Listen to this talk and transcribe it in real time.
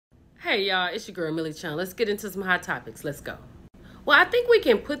Hey y'all, it's your girl Millie Chung. Let's get into some hot topics. Let's go. Well, I think we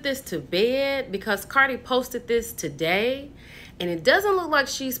can put this to bed because Cardi posted this today and it doesn't look like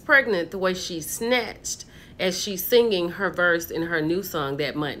she's pregnant the way she snatched as she's singing her verse in her new song,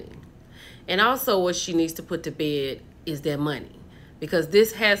 That Money. And also what she needs to put to bed is that money, because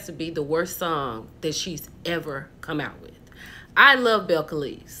this has to be the worst song that she's ever come out with. I love Belle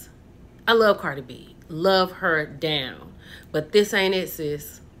Khalice. I love Cardi B. Love her down. But this ain't it,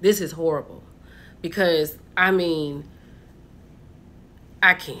 sis. This is horrible. Because, I mean,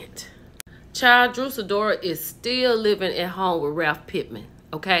 I can't. Child, Drew Sidora is still living at home with Ralph Pittman,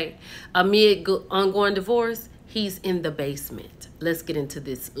 okay? Amid ongoing divorce, he's in the basement. Let's get into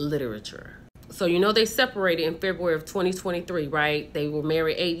this literature. So, you know, they separated in February of 2023, right? They were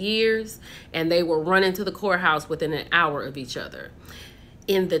married 8 years, and they were running to the courthouse within an hour of each other.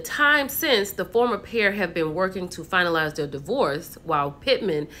 In the time since, the former pair have been working to finalize their divorce, while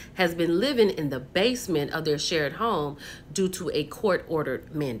Pittman has been living in the basement of their shared home due to a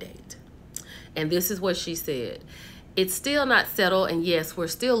court-ordered mandate. And this is what she said. It's still not settled, and yes, we're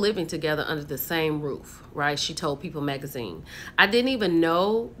still living together under the same roof, right? She told People magazine. I didn't even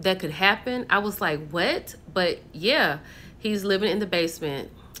know that could happen. I was like, what? But yeah, he's living in the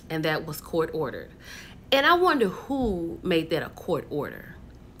basement, and that was court-ordered. And I wonder who made that a court order.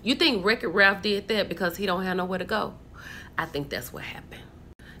 You think Wreck-It Ralph did that because he don't have nowhere to go? I think that's what happened.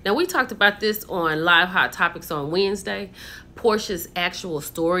 Now, we talked about this on Live Hot Topics on Wednesday. Porsha's actual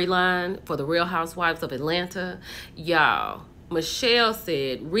storyline for The Real Housewives of Atlanta. Y'all, Michelle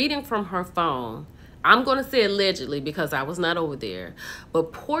said, reading from her phone, I'm going to say allegedly because I was not over there,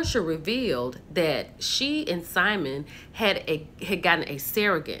 but Porsha revealed that she and Simon had gotten a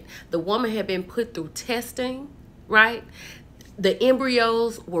surrogate. The woman had been put through testing, right? The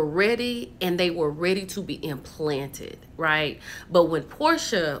embryos were ready and they were ready to be implanted, right? But when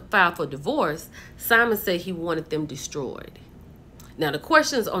Porsha filed for divorce, Simon said he wanted them destroyed. Now, the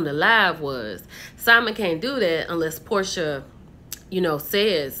questions on the live was, Simon can't do that unless Porsha, you know,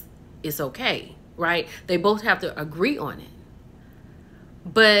 says it's okay. Right? They both have to agree on it.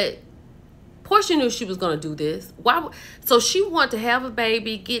 But Porsha knew she was going to do this. Why? So she wanted to have a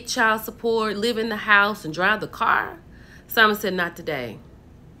baby, get child support, live in the house, and drive the car? Simon said, not today.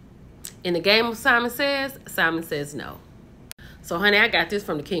 In the game of Simon says no. So, honey, I got this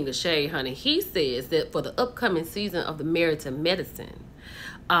from the King of Shade, honey. He says that for the upcoming season of the Married to Medicine,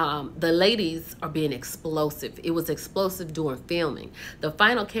 the ladies are being explosive. It was explosive during filming. The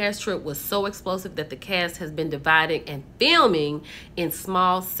final cast trip was so explosive that the cast has been dividing and filming in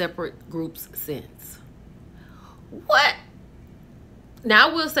small, separate groups since. What? Now,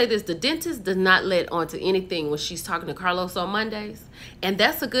 I will say this. The dentist does not let on to anything when she's talking to Carlos on Mondays. And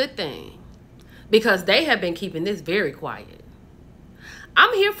that's a good thing, because they have been keeping this very quiet.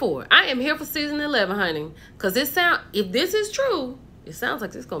 I'm here for it. I am here for season 11, honey. Because if this is true, it sounds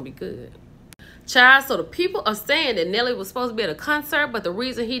like it's going to be good. Child, so the people are saying that Nelly was supposed to be at a concert, but the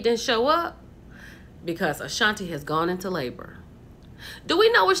reason he didn't show up, because Ashanti has gone into labor. Do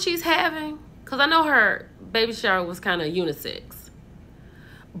we know what she's having? Because I know her baby shower was kind of unisex.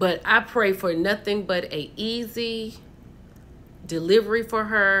 But I pray for nothing but a easy delivery for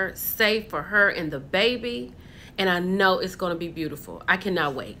her, safe for her and the baby. And I know it's going to be beautiful. I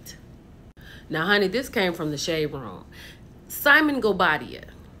cannot wait. Now, honey, this came from the Shade Room. Simon Guobadia.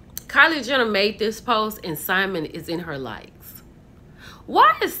 Kylie Jenner made this post and Simon is in her likes.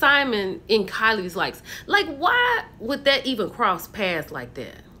 Why is Simon in Kylie's likes? Like, why would that even cross paths like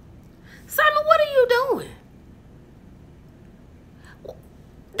that? Simon, what are you doing?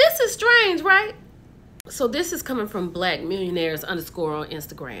 This is strange, right? So this is coming from Black Millionaires _ on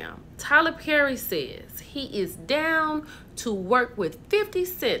Instagram. Tyler Perry says he is down to work with 50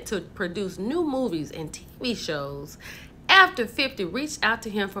 Cent to produce new movies and TV shows after 50 reached out to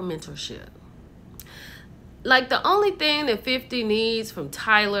him for mentorship. Like, the only thing that 50 needs from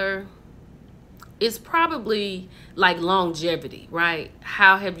Tyler is probably like longevity, right?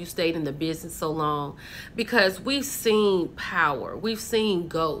 How have you stayed in the business so long? Because we've seen Power, we've seen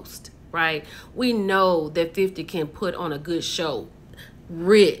Ghost, right? We know that 50 can put on a good show.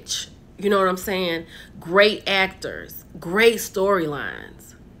 Rich, you know what I'm saying? Great actors, great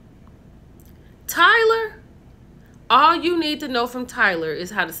storylines. Tyler, all you need to know from Tyler is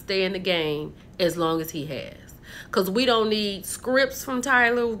how to stay in the game as long as he has. Because we don't need scripts from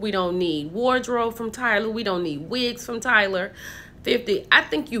Tyler. We don't need wardrobe from Tyler. We don't need wigs from Tyler. 50, I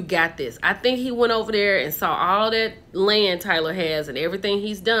think you got this. I think he went over there and saw all that land Tyler has and everything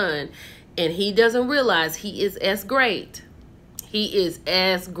he's done. And he doesn't realize he is as great. He is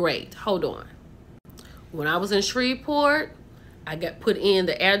as great. Hold on. When I was in Shreveport, I got put in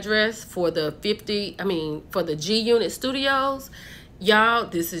the address for the for the G Unit Studios. Y'all,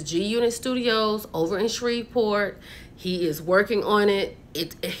 this is G Unit Studios over in Shreveport. He is working on it.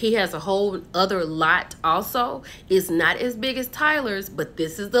 He has a whole other lot also. It's not as big as Tyler's, but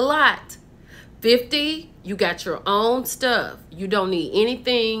this is the lot. 50, you got your own stuff. You don't need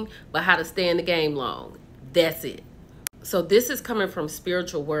anything but how to stay in the game long. That's it. So this is coming from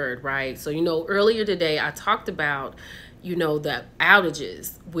Spiritual Word, right? So, you know, earlier today I talked about, you know, the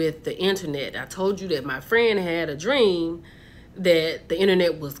outages with the internet. I told you that my friend had a dream that the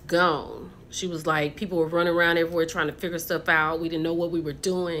internet was gone. She was like, people were running around everywhere trying to figure stuff out. We didn't know what we were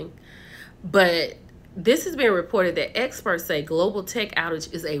doing. But this has been reported that experts say global tech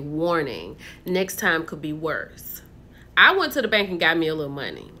outage is a warning. Next time could be worse. I went to the bank and got me a little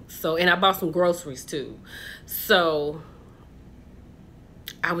money. So, and I bought some groceries too. So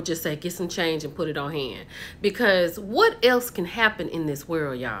I would just say get some change and put it on hand. Because what else can happen in this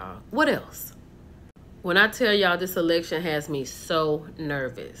world, y'all? What else? When I tell y'all this election has me so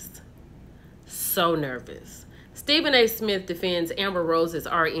nervous. So nervous. Stephen A. Smith defends Amber Rose's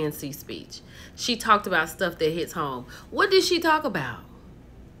RNC speech. She talked about stuff that hits home. What did she talk about?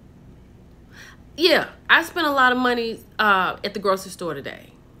 Yeah, I spent a lot of money at the grocery store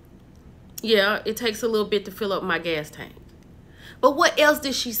today. Yeah, it takes a little bit to fill up my gas tank. But what else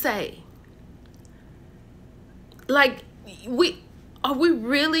did she say? Like, are we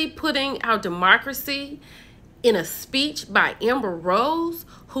really putting our democracy in a speech by Amber Rose,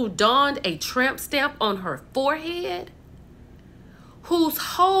 who donned a tramp stamp on her forehead, whose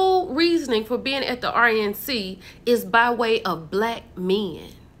whole reasoning for being at the RNC is by way of black men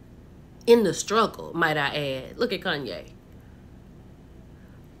in the struggle, might I add. Look at Kanye.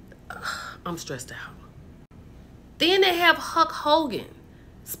 I'm stressed out. Then they have Hulk Hogan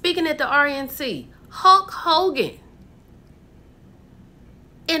speaking at the RNC. Hulk Hogan.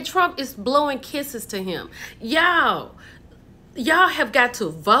 And Trump is blowing kisses to him. Y'all have got to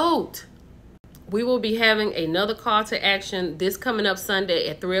vote. We will be having another call to action this coming up Sunday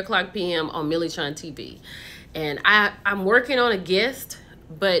at 3:00 p.m. on Millie Chun TV. And I'm working on a guest,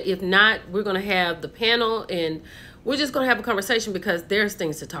 but if not, we're going to have the panel and we're just going to have a conversation because there's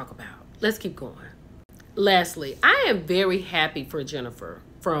things to talk about. Let's keep going. Lastly, I am very happy for Jennifer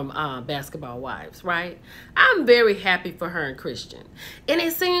from Basketball Wives, right? I'm very happy for her and Christian. And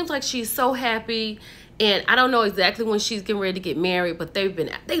it seems like she's so happy. And I don't know exactly when she's getting ready to get married, but they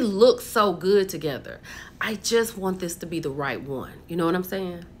look so good together. I just want this to be the right one. You know what I'm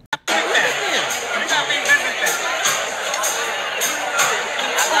saying?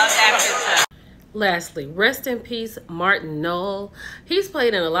 Lastly, rest in peace, Martin Knoll. He's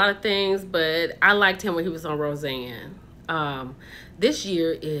played in a lot of things, but I liked him when he was on Roseanne. This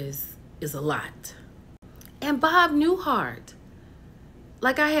year is a lot. And Bob Newhart.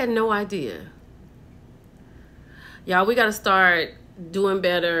 Like, I had no idea. Y'all, we got to start doing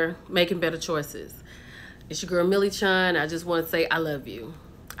better, making better choices. It's your girl, Millie Chun. I just want to say I love you.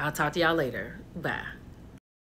 I'll talk to y'all later. Bye.